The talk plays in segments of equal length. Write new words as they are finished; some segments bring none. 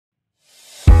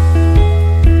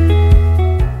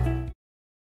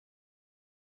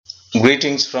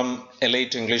Greetings from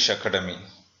Elite English Academy.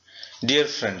 Dear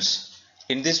friends,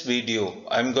 in this video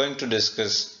I am going to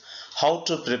discuss how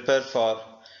to prepare for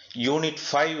Unit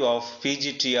 5 of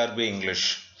PGTRB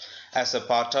English. As a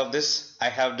part of this, I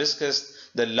have discussed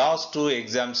the last two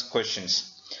exams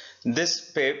questions.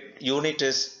 This unit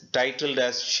is titled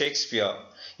as Shakespeare.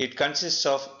 It consists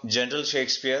of General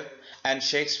Shakespeare and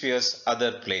Shakespeare's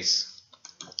other plays.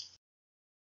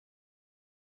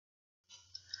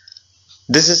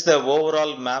 This is the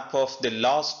overall map of the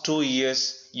last 2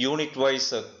 years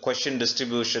unit-wise question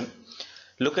distribution.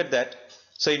 Look at that.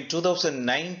 So in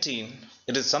 2019,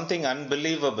 it is something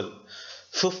unbelievable.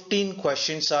 15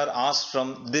 questions are asked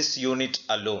from this unit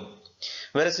alone.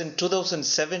 Whereas in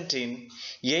 2017,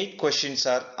 8 questions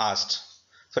are asked.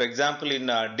 For example, in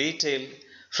detail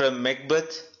from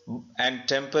Macbeth and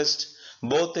Tempest,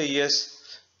 both the years,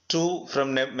 2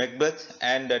 from Macbeth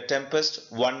and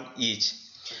Tempest, 1 each.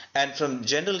 And from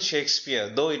General Shakespeare,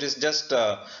 though it is just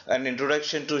an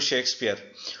introduction to Shakespeare,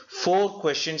 4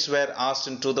 questions were asked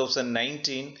in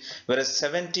 2019, whereas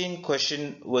 17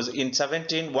 question was in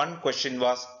 17 1 question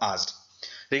was asked.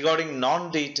 Regarding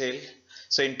non-detail,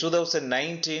 so in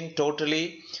 2019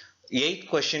 totally 8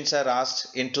 questions are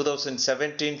asked. In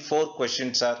 2017 4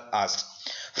 questions are asked.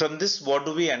 From this, what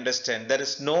do we understand? There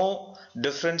is no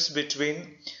difference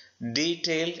between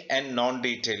detailed and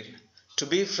non-detailed. To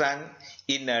be frank,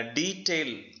 in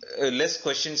detail less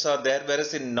questions are there,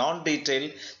 whereas in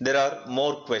non-detail there are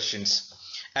more questions.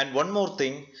 And one more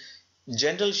thing,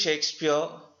 General Shakespeare,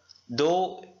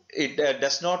 though it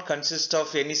does not consist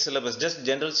of any syllabus, just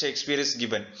General Shakespeare is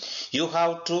given. You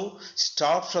have to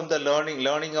start from the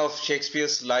learning of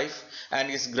Shakespeare's life and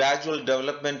his gradual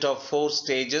development of 4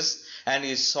 stages and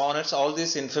his sonnets. All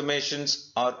these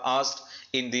informations are asked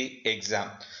in the exam.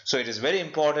 So it is very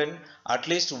important, at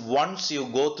least once you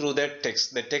go through that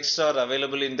text. The texts are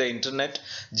available in the internet,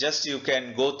 just you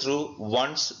can go through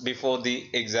once before the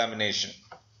examination.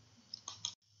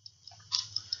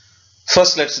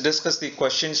 First, let's discuss the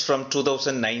questions from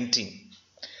 2019.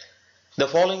 The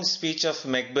following speech of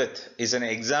Macbeth is an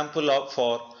example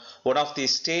for one of the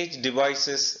stage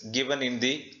devices given in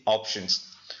the options.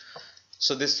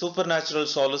 So this supernatural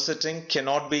soliciting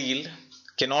cannot be ill,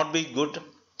 cannot be good.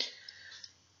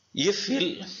 If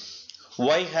ill,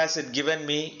 why has it given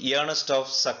me earnest of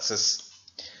success?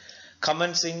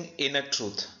 Commencing in a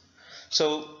truth.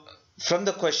 So from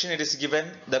the question it is given,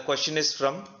 the question is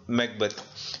from Macbeth.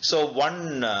 So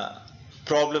one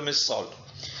problem is solved.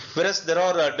 Whereas there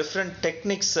are different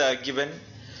techniques given: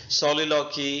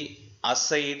 soliloquy,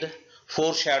 aside,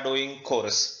 foreshadowing,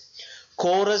 chorus.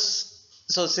 Chorus.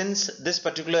 So since this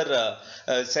particular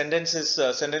sentences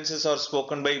are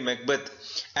spoken by Macbeth,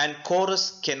 and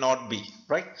chorus cannot be,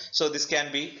 right? So this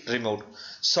can be removed.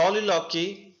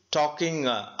 Soliloquy, talking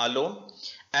alone,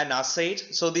 and aside.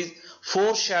 So the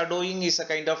foreshadowing is a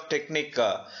kind of technique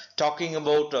talking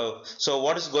about so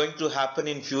what is going to happen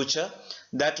in future,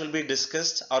 that will be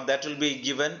discussed or that will be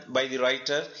given by the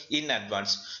writer in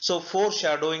advance. So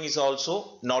foreshadowing is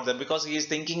also not there because he is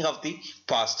thinking of the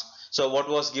past. So what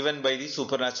was given by the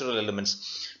supernatural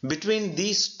elements. Between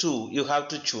these two you have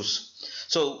to choose.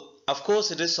 So of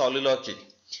course it is soliloquy.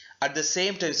 At the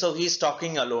same time, so he is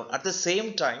talking alone. At the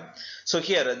same time, so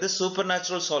here this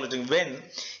supernatural solitude, when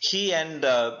he and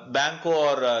Banco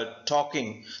are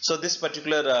talking, so this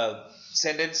particular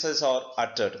sentences are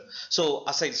uttered. So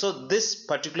aside, so this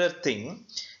particular thing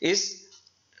is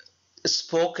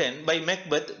spoken by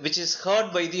Macbeth, which is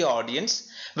heard by the audience,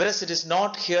 whereas it is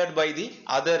not heard by the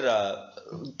other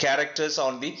characters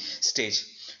on the stage.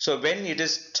 So when it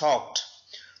is talked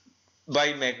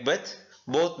by Macbeth,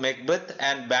 both Macbeth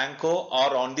and Banco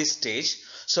are on the stage.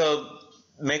 So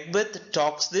Macbeth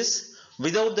talks this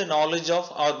without the knowledge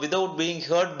of or without being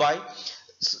heard by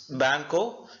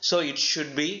Banco. So it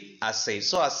should be aside.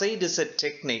 So aside is a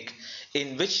technique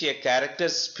in which a character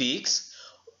speaks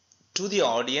to the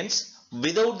audience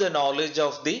without the knowledge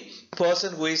of the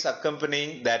person who is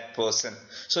accompanying that person.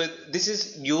 So this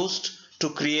is used to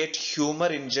create humor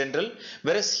in general,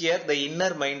 whereas here the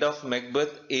inner mind of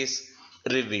Macbeth is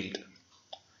revealed.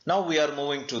 Now we are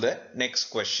moving to the next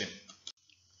question.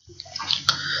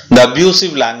 The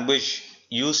abusive language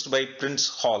used by Prince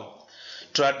Hall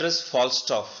to address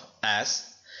Falstaff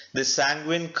as the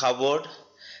sanguine coward,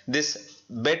 this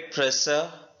bed presser,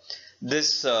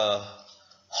 this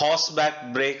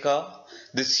horseback breaker,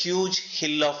 this huge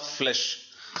hill of flesh.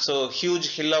 So huge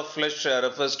hill of flesh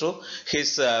refers to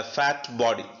his fat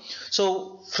body.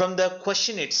 So from the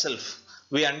question itself,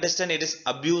 we understand it is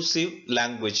abusive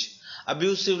language.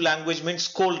 Abusive language means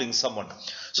scolding someone.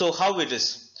 So how it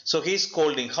is? So he is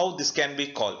scolding. How this can be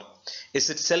called? Is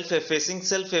it self-effacing?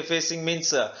 Self-effacing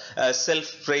means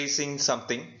self-praising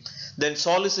something. Then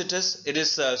solicitous, it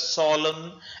is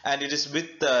solemn and it is with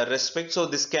respect, so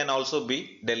this can also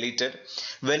be deleted.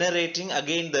 Venerating,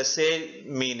 again the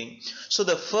same meaning. So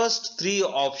the first three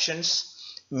options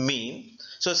mean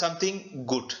so something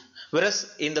good,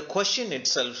 whereas in the question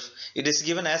itself it is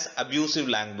given as abusive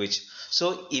language.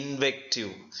 So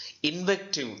invective,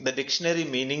 the dictionary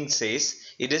meaning says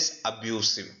it is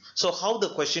abusive. So how the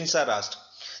questions are asked?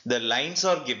 The lines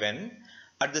are given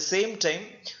at the same time.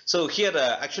 So here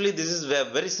actually this is a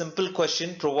very simple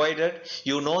question, provided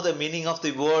you know the meaning of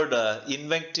the word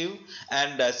invective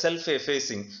and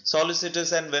self-effacing.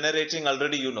 Solicitous and venerating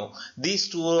already you know. These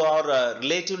two are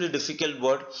relatively difficult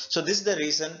word. So this is the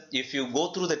reason, if you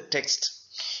go through the text,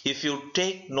 if you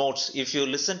take notes, if you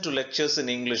listen to lectures in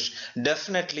English,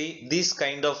 definitely these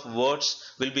kind of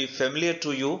words will be familiar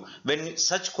to you. When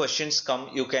such questions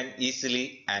come, you can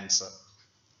easily answer.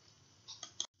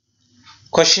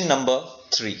 Question number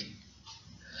 3.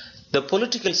 The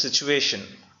political situation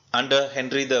under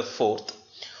Henry IV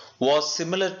was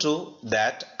similar to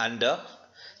that under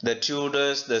the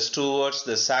Tudors, the Stuarts,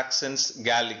 the Saxons,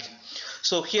 Gaelic.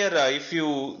 So here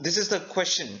this is the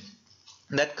question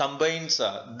that combines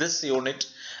this unit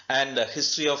and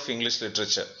history of English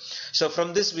literature. So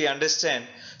from this we understand,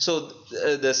 so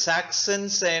the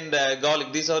Saxons and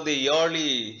Gaelic, these are the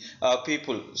early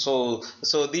people. So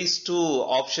these two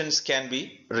options can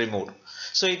be removed.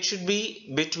 So it should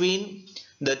be between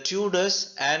the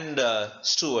Tudors and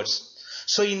Stuarts.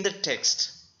 So in the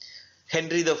text,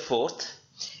 Henry the Fourth,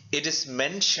 it is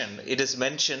mentioned,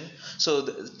 so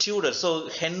the Tudor, so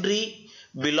Henry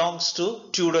belongs to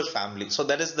Tudor family. So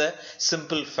that is the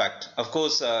simple fact. Of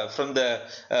course, from the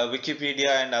Wikipedia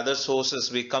and other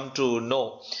sources we come to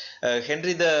know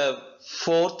Henry the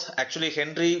Fourth, actually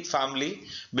Henry family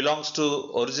belongs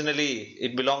to, originally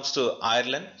it belongs to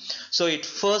Ireland. So it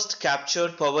first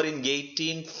captured power in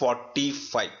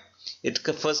 1845. It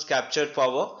first captured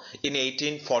power in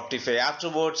 1845.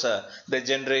 Afterwards, the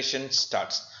generation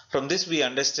starts. From this we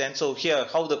understand. So here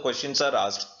how the questions are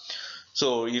asked.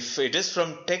 So if it is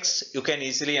from text, you can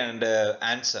easily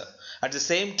answer. At the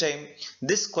same time,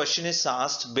 this question is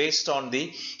asked based on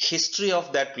the history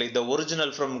of that play, the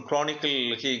original from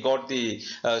Chronicle. He got the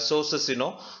sources, you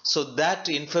know. So that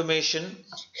information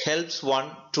helps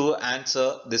one to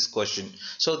answer this question.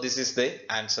 So this is the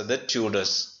answer, the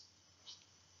Tudors.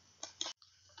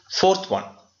 Fourth one.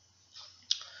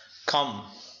 Come,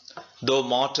 thou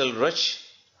mortal wretch,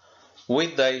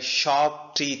 with thy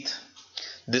sharp teeth,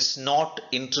 this knot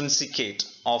intrinsicate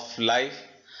of life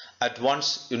at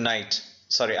once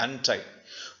untie.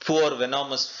 Poor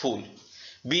venomous fool,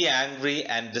 be angry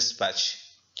and dispatch.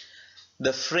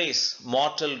 The phrase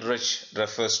mortal wretch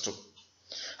refers to.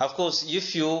 Of course,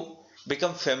 if you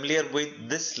become familiar with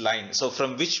this line, so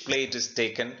from which play it is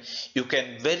taken, you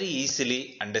can very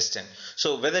easily understand.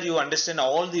 So whether you understand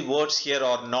all the words here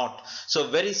or not, so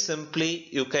very simply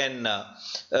you can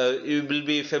you will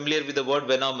be familiar with the word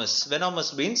venomous.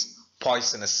 Venomous means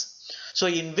poisonous. So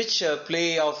in which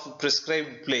play of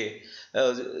prescribed play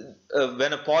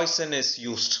when a poison is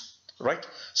used, right?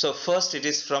 So first it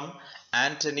is from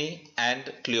Antony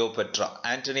and Cleopatra.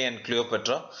 Antony and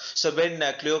Cleopatra. So when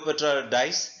Cleopatra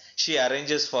dies, she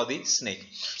arranges for the snake.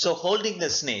 So holding the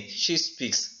snake, she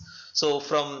speaks. So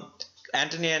from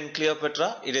Antony and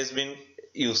Cleopatra, it has been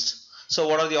used. So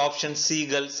what are the options?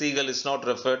 Seagull. Seagull is not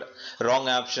referred. Wrong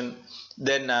option.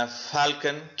 Then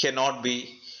falcon cannot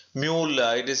be. Mule,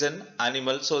 it is an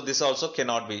animal. So this also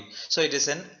cannot be. So it is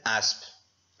an asp.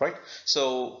 Right?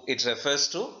 So it refers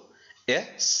to a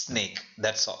snake.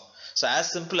 That's all. So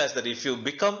as simple as that, if you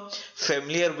become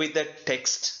familiar with the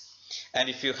text and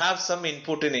if you have some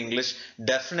input in English,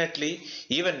 definitely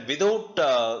even without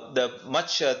the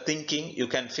much thinking, you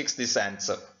can fix this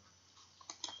answer.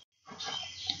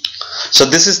 So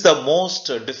this is the most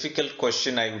difficult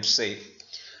question, I would say,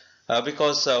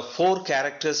 because 4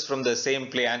 characters from the same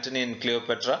play, Antony and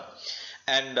Cleopatra,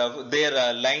 and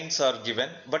their lines are given.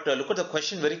 But look at the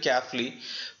question very carefully.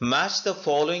 Match the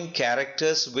following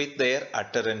characters with their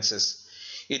utterances.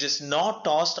 It is not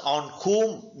asked on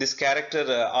whom this character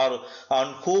or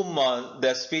on whom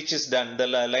the speech is done, the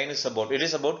line is about. It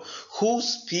is about who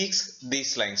speaks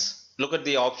these lines. Look at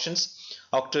the options.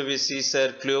 Octavius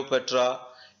Caesar, Cleopatra,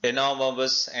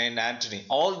 Ennomaus and Antony.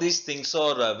 All these things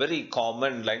are a very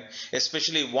common line.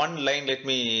 Especially one line let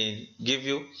me give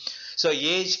you. So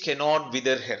age cannot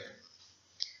wither her,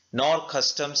 nor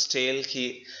custom stale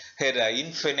her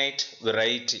infinite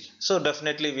variety. So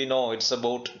definitely we know it's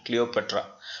about Cleopatra.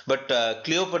 But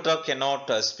Cleopatra cannot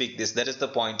speak this. That is the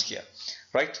point here,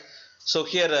 right? So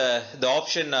here the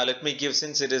option, let me give,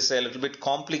 since it is a little bit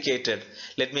complicated,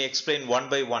 let me explain one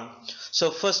by one.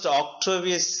 So first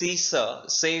Octavius Caesar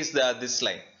says this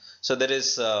line. So there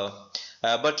is,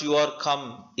 but you are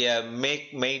come, yeah,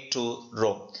 make maid to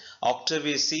Rome.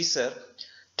 Octavius Caesar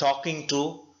talking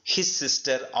to his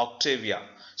sister Octavia.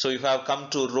 So you have come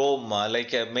to Rome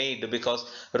like a maid, because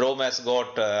Rome has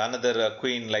got another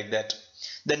queen like that.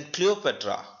 Then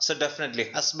Cleopatra. So definitely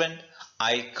husband,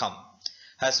 I come.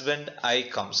 Husband, I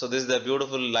come. So this is the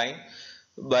beautiful line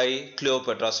by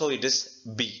Cleopatra. So it is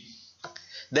B.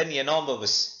 Then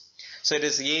Enormous. So it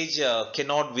is age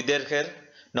cannot wither her,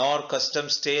 nor custom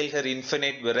stale her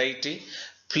infinite variety.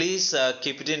 Please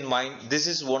keep it in mind. This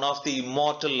is one of the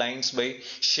immortal lines by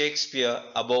Shakespeare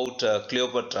about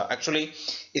Cleopatra. Actually,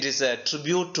 it is a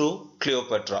tribute to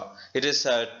Cleopatra. It is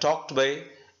talked by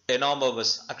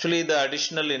Enormous. Actually, the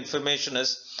additional information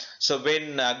is, so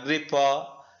when Agrippa,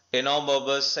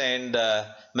 Enormous and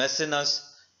Maecenas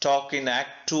talk in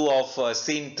Act 2 of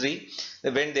Scene 3,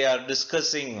 when they are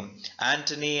discussing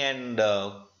Antony and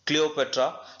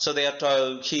Cleopatra. So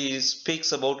he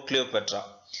speaks about Cleopatra.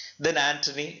 Then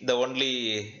Antony, the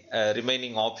only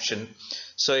remaining option.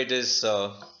 So it is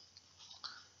a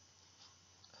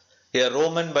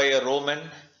Roman by a Roman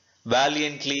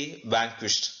valiantly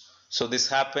vanquished. So this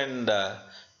happened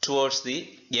towards the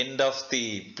end of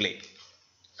the play.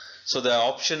 So the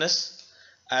option is,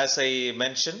 as I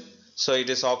mentioned, so it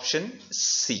is option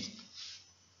C.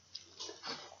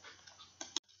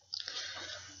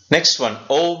 Next one.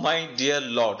 Oh my dear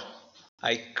Lord,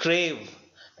 I crave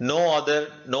no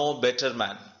other, no better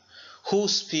man, who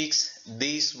speaks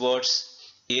these words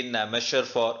in measure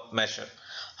for measure.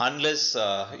 Unless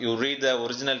you read the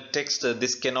original text,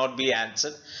 this cannot be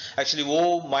answered. Actually,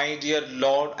 oh my dear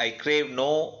Lord, I crave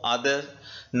no other,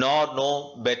 nor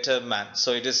no better man.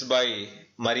 So it is by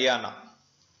Mariana.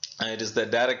 It is the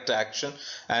direct action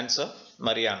answer,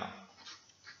 Mariana.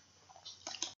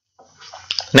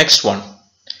 Next one.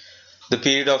 The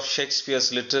period of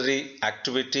Shakespeare's literary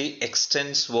activity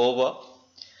extends over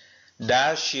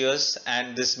dash years,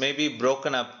 and this may be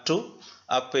broken up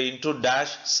into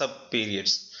dash sub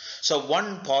periods. So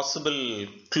one possible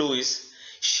clue is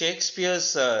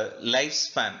Shakespeare's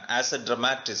lifespan as a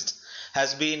dramatist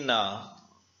has been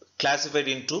classified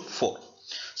into 4.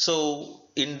 So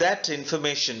in that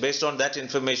information, based on that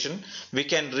information, we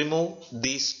can remove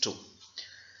these 2.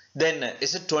 Then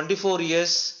is it 24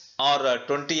 years or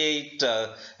 28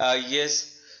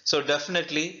 years? So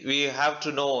definitely we have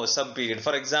to know some period.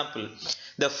 For example,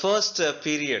 the first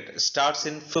period starts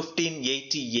in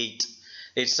 1588.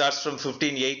 It starts from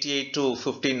 1588 to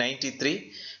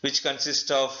 1593, which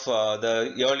consists of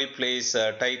the early plays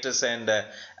Titus and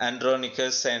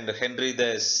Andronicus and Henry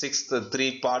the Sixth,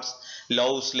 3 parts,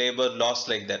 Love's Labor, Lost,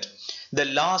 like that. The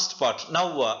last part.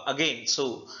 Now again,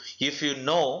 so if you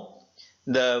know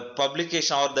the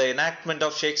publication or the enactment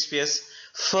of Shakespeare's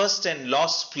first and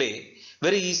last play,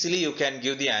 very easily you can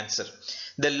give the answer.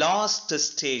 The last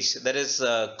stage, that is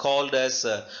called as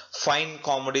fine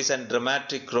comedies and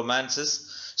dramatic romances.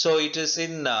 So it is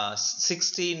in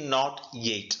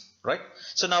 1608, right?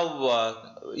 So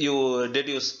now you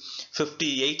deduce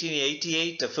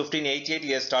 1888, 1588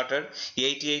 he has started,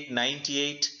 88,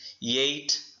 98,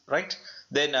 8, right?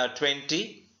 Then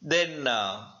 20, then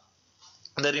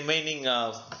the remaining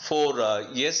 4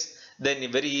 years, then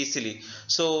very easily.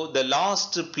 So the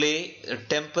last play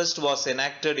Tempest was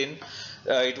enacted in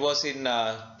it was in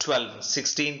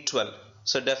 1612.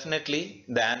 So definitely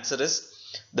the answer is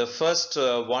the first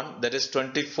one, that is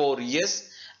 24 years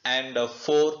and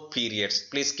 4 periods.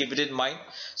 Please keep it in mind.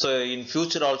 So in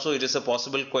future also it is a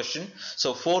possible question.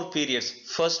 So 4 periods.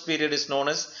 First period is known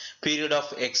as period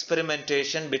of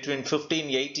experimentation between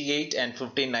 1588 and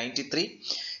 1593.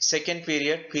 Second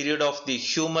period, period of the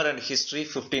humor and history,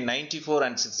 1594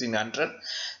 and 1600.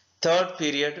 Third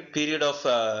period, period of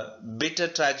bitter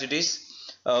tragedies,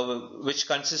 which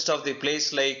consist of the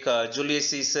plays like Julius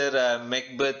Caesar,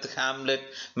 Macbeth, Hamlet,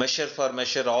 Measure for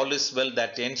Measure, All is Well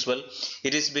That Ends Well.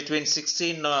 It is between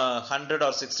 1600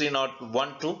 or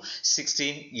 1601 to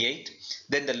 1608.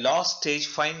 Then the last stage,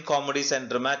 fine comedies and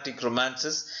dramatic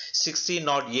romances,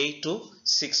 1608 to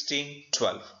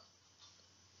 1612.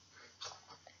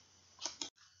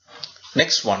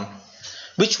 Next one.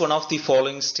 Which one of the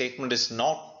following statement is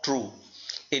not true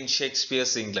in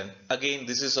Shakespeare's England? Again,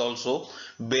 this is also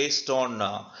based on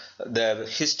the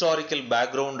historical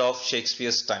background of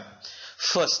Shakespeare's time.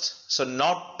 First, so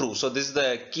not true. So this is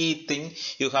the key thing,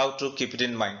 you have to keep it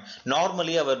in mind.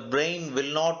 Normally our brain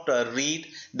will not read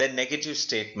the negative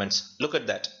statements. Look at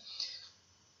that.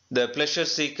 The pleasure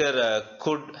seeker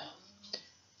could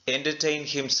entertain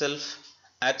himself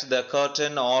at the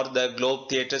Curtain or the Globe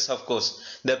theatres? Of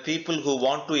course, the people who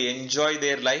want to enjoy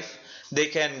their life, they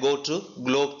can go to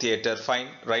Globe theatre. Fine,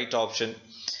 right option.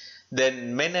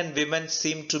 Then men and women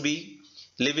seem to be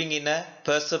living in a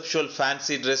perceptual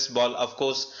fancy dress ball. Of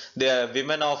course, they are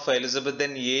women of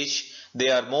Elizabethan age. They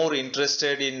are more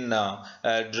interested in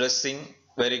dressing.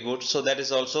 Very good. So that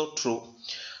is also true.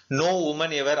 No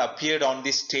woman ever appeared on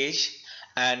the stage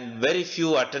and very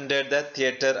few attended the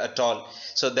theatre at all.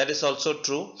 So that is also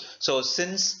true. So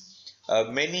since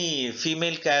many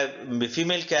female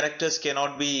characters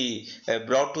cannot be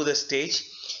brought to the stage,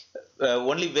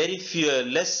 only very few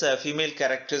less female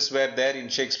characters were there in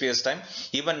Shakespeare's time.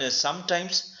 Even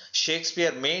sometimes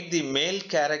Shakespeare made the male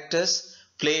characters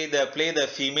play the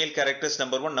female characters.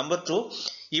 Number one. Number two,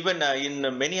 even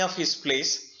in many of his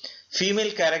plays,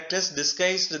 female characters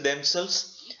disguised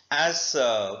themselves as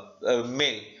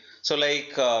male. So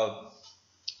like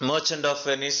Merchant of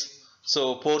Venice.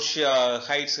 So Portia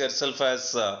hides herself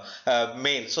as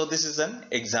male. So this is an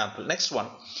example. Next one.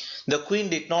 The queen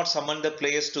did not summon the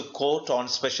players to court on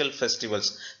special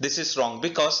festivals. This is wrong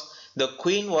because the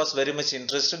queen was very much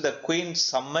interested. The queen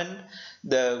summoned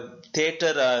the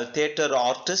theatre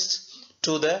artists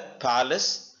to the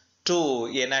palace to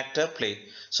enact a play.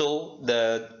 So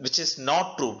which is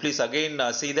not true. Please again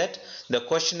see that the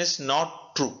question is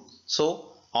not true.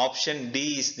 So option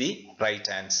D is the right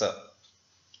answer.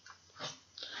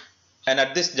 And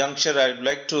at this juncture, I would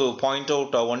like to point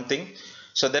out one thing.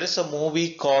 So there is a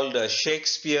movie called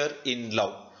Shakespeare in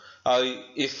Love.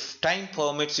 If time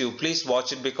permits you, please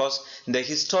watch it because the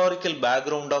historical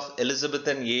background of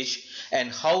Elizabethan age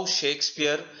and how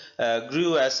Shakespeare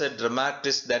grew as a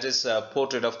dramatist, that is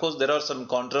portrayed. Of course, there are some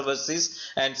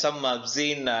controversies and some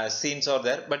obscene scenes are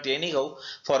there. But anyhow,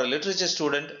 for a literature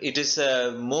student, it is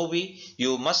a movie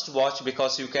you must watch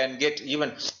because you can get,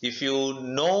 even if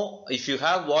you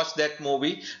have watched that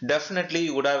movie, definitely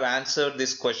you would have answered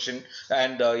this question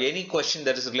and any question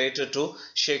that is related to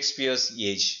Shakespeare's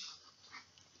age.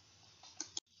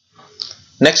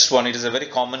 Next one, it is a very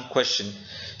common question.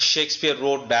 Shakespeare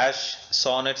wrote dash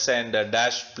sonnets and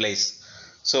dash plays.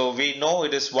 So we know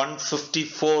it is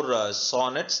 154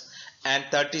 sonnets and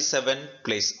 37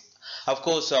 plays. Of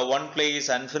course, one play is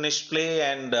unfinished play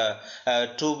and a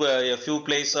few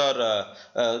plays are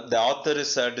the author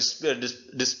is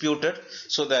disputed.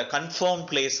 So the confirmed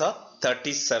plays are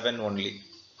 37 only.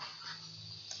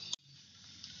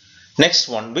 Next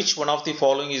one, which one of the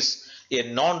following is a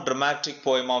non-dramatic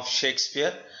poem of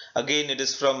Shakespeare? Again, it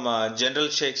is from General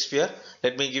Shakespeare.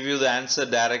 Let me give you the answer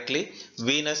directly.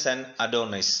 Venus and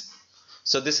Adonis.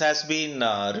 So this has been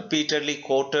repeatedly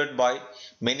quoted by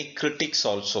many critics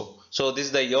also. So this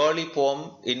is the early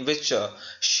poem in which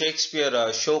Shakespeare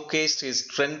showcased his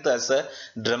strength as a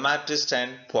dramatist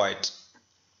and poet.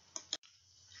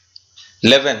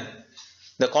 11.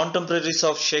 The contemporaries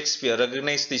of Shakespeare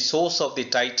recognized the source of the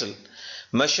title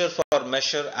measure for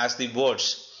measure as the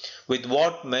words, with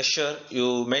what measure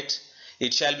you met,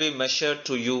 it shall be measured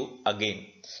to you again.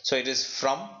 So it is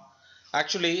from,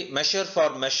 actually measure for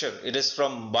measure, it is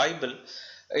from Bible.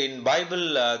 In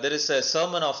Bible there is a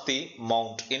Sermon of the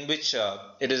Mount in which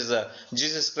it is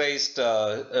Jesus Christ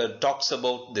talks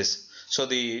about this. So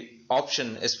the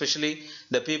option, especially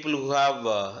the people who have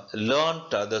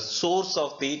learnt the source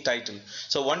of the title.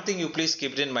 So one thing you please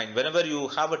keep it in mind, whenever you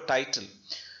have a title,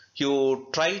 you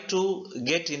try to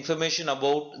get information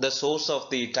about the source of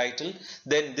the title,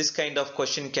 then this kind of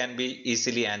question can be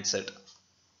easily answered.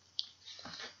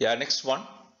 Yeah, next one.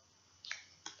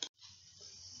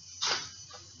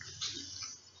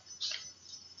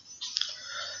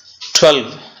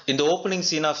 In the opening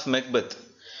scene of Macbeth,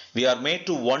 we are made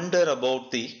to wonder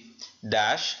about the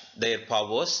dash, their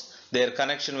powers, their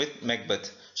connection with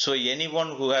Macbeth. So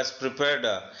anyone who has prepared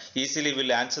easily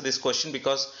will answer this question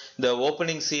because the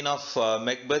opening scene of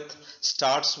Macbeth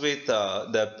starts with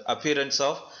the appearance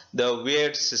of the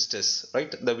Weird Sisters,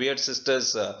 right? The Weird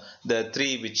Sisters, the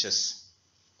three witches.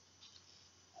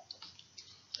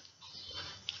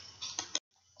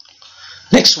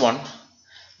 Next one,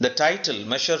 the title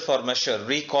Measure for Measure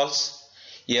recalls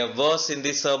a verse in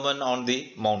the Sermon on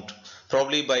the Mount.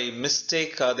 Probably by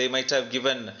mistake they might have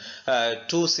given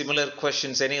two similar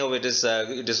questions. Anyhow, it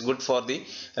is good for the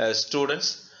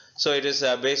students. So it is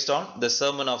based on the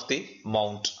Sermon of the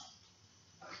Mount.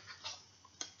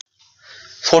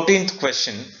 14th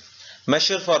question.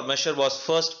 Measure for Measure was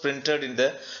first printed in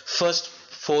the first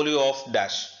folio of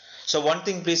dash. So one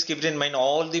thing please keep it in mind,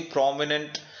 all the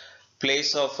prominent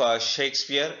plays of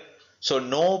Shakespeare. So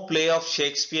no play of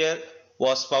Shakespeare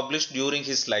was published during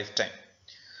his lifetime.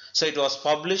 So it was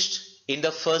published in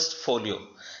the first folio.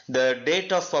 The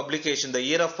date of publication, the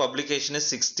year of publication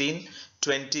is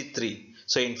 1623.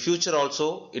 So in future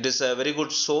also it is a very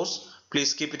good source.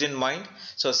 Please keep it in mind.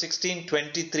 So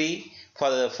 1623, for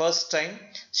the first time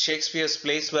Shakespeare's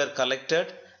plays were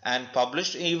collected and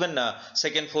published. Even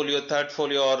second folio, third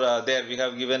folio, or there we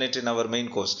have given it in our main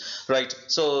course, right?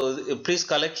 So please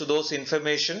collect those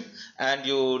information and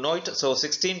you know it. So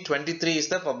 1623 is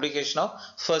the publication of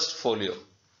first folio.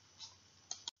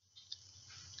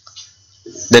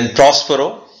 Then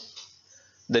Prospero,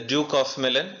 the Duke of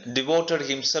Milan, devoted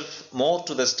himself more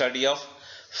to the study of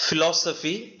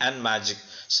philosophy and magic.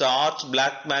 So art,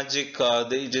 black magic,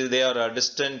 they are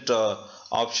distant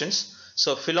options.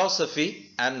 So philosophy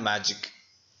and magic.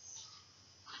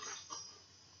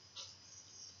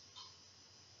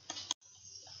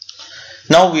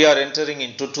 Now we are entering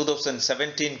into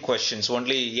 2017 questions.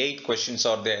 Only 8 questions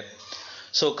are there.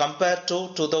 So compared to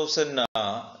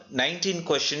 2019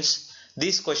 questions,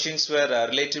 these questions were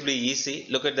relatively easy.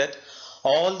 Look at that.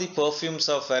 All the perfumes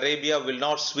of Arabia will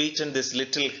not sweeten this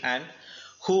little hand.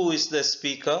 Who is the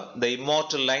speaker? The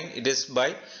immortal line. It is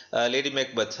by Lady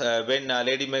Macbeth. When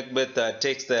Lady Macbeth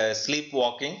takes the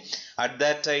sleepwalking, at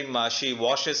that time she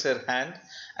washes her hand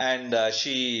and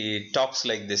she talks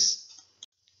like this.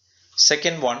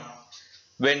 Second one,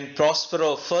 when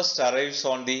Prospero first arrives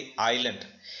on the island,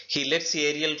 he lets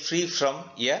Ariel free from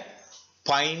a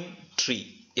pine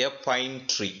tree. A pine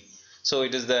tree. So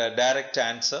it is the direct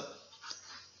answer.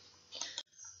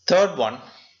 Third one,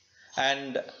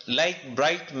 and like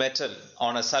bright metal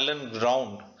on a sullen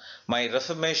ground, my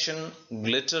reformation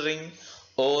glittering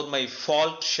o'er my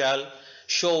fault shall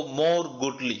show more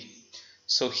goodly.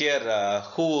 So here,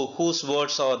 whose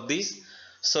words are these?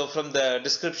 So from the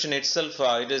description itself,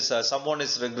 it is someone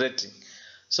is regretting.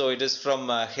 So it is from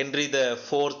Henry the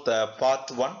Fourth,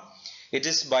 part 1. It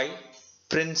is by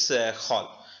Prince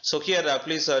Hall. So here,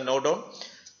 please note down.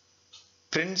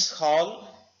 Prince Hall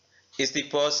is the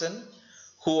person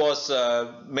who was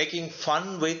making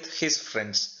fun with his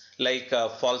friends, like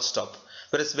Falstaff.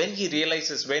 Whereas when he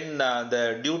realizes, when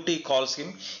the duty calls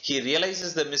him, he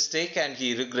realizes the mistake and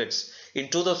he regrets. In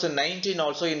 2019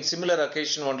 also, in similar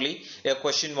occasion only, a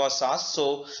question was asked.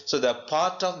 So the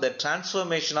part of the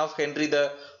transformation of Henry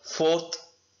the Fourth,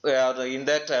 in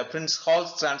that Prince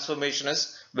Hall's transformation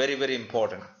is very, very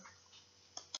important.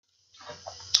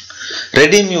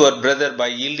 Redeem your brother by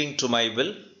yielding to my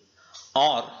will,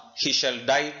 or he shall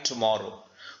die tomorrow.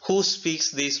 Who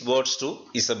speaks these words to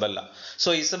Isabella?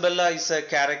 So Isabella is a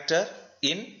character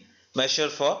in Measure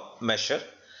for Measure.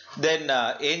 Then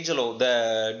Angelo,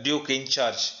 the Duke in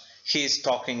charge, he is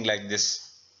talking like this.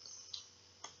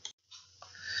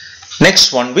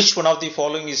 Next one, which one of the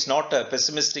following is not a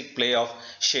pessimistic play of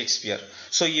Shakespeare?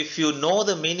 So if you know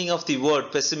the meaning of the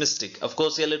word pessimistic, of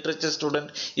course a literature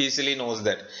student easily knows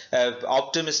that.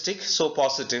 Optimistic, so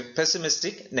positive;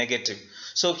 pessimistic, negative.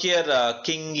 So here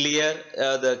King Lear,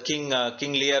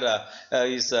 King Lear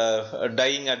is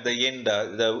dying at the end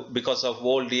because of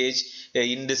old age,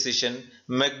 indecision.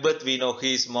 Macbeth, we know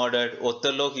he is murdered.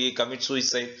 Othello, he commits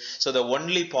suicide. So the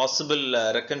only possible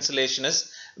reconciliation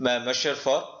is Measure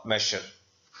for Measure.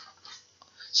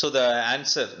 So the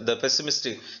answer, the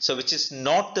pessimistic, so which is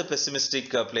not the pessimistic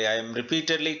play. I am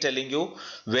repeatedly telling you,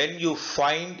 when you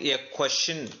find a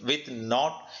question with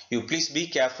not, you please be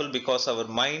careful, because our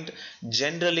mind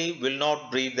generally will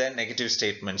not breathe the negative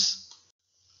statements.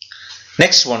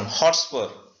 Next one, Hotspur,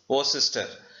 oh sister.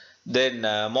 Then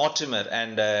Mortimer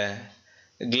and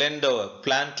Glendower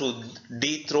plan to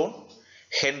dethrone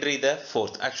Henry the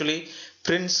Fourth. Actually,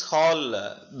 Prince Hall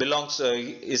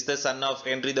is the son of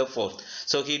Henry the Fourth,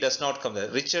 so he does not come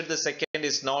there. Richard the Second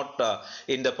is not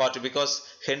in the party, because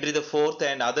Henry the Fourth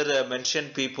and other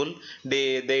mentioned people,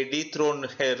 they dethrone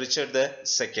Richard the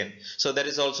Second. So that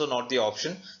is also not the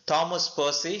option. Thomas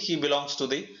Percy, he belongs to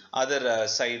the other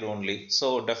side only.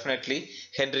 So definitely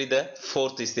Henry the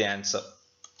Fourth is the answer.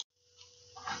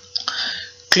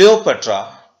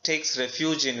 Cleopatra takes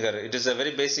refuge in her. It is a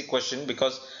very basic question,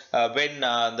 because when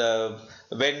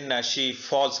she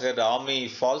falls, her army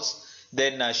falls,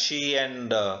 then she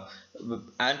and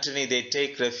Antony, they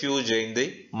take refuge in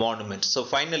the monument. So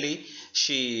finally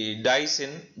she dies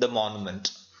in the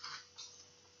monument.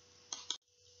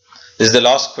 This is the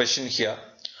last question here.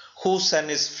 Whose son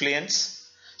is Fleance?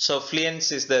 So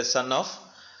Fleance is the son of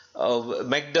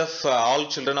Macbeth. All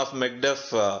children of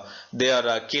Macbeth, they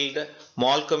are killed.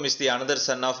 Malcolm is the another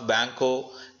son of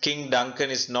Banquo. King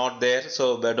Duncan is not there.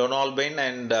 So Donalbain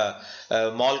and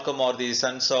Malcolm are the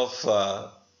sons of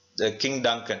King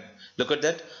Duncan. Look at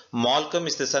that. Malcolm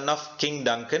is the son of King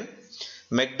Duncan.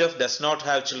 Macbeth does not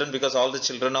have children because all the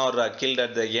children are killed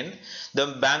at the end.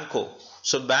 Then Banquo.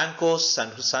 So Banquo's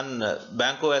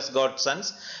Banquo has got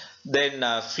sons. Then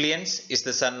Fleance is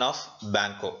the son of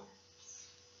Banquo.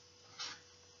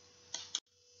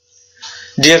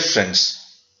 Dear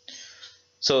friends,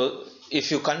 so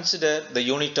if you consider the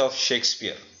unit of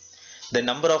Shakespeare, the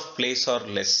number of plays are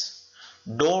less.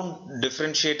 Don't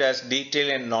differentiate as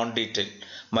detail and non-detail.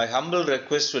 My humble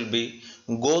request will be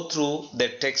go through the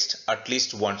text at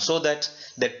least once so that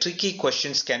the tricky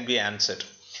questions can be answered.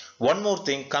 One more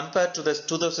thing, compared to the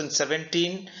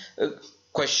 2017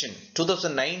 question,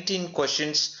 2019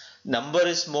 questions number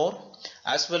is more,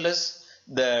 as well as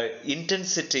the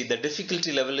intensity, the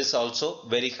difficulty level is also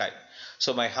very high.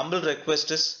 So my humble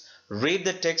request is read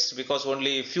the text, because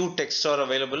only few texts are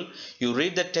available. You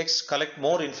read the text, collect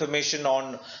more information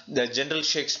on the general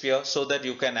Shakespeare so that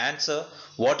you can answer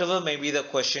whatever may be the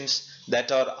questions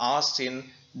that are asked in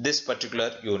this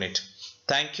particular unit.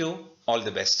 Thank you. All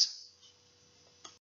the best.